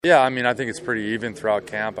Yeah, I mean, I think it's pretty even throughout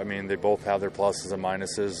camp. I mean, they both have their pluses and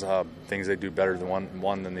minuses, things they do better than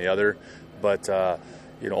one than the other. But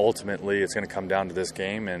ultimately, it's going to come down to this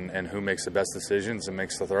game and who makes the best decisions and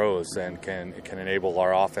makes the throws and can enable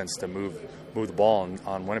our offense to move the ball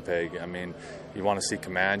on Winnipeg. I mean, you want to see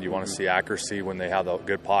command, you want to see accuracy when they have a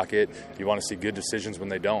good pocket, you want to see good decisions when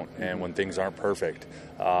they don't, and when things aren't perfect.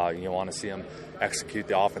 You want to see them execute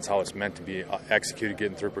the offense how it's meant to be executed,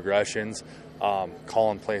 getting through progressions,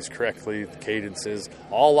 calling plays correctly, the cadences,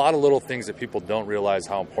 a lot of little things that people don't realize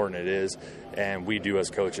how important it is, and we do as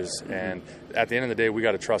coaches. And at the end of the day, we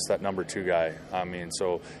got to trust that number 2 guy. I mean,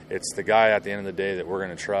 so it's the guy at the end of the day that we're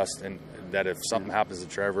going to trust, and that if something happens to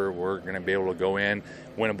Trevor, we're going to be able to go in,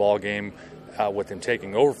 win a ball game with him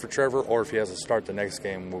taking over for Trevor, or if he has to start the next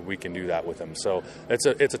game, we can do that with him. So it's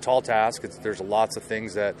a tall task. There's lots of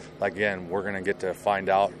things that, again, we're going to get to find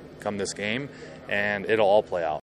out come this game, and it'll all play out.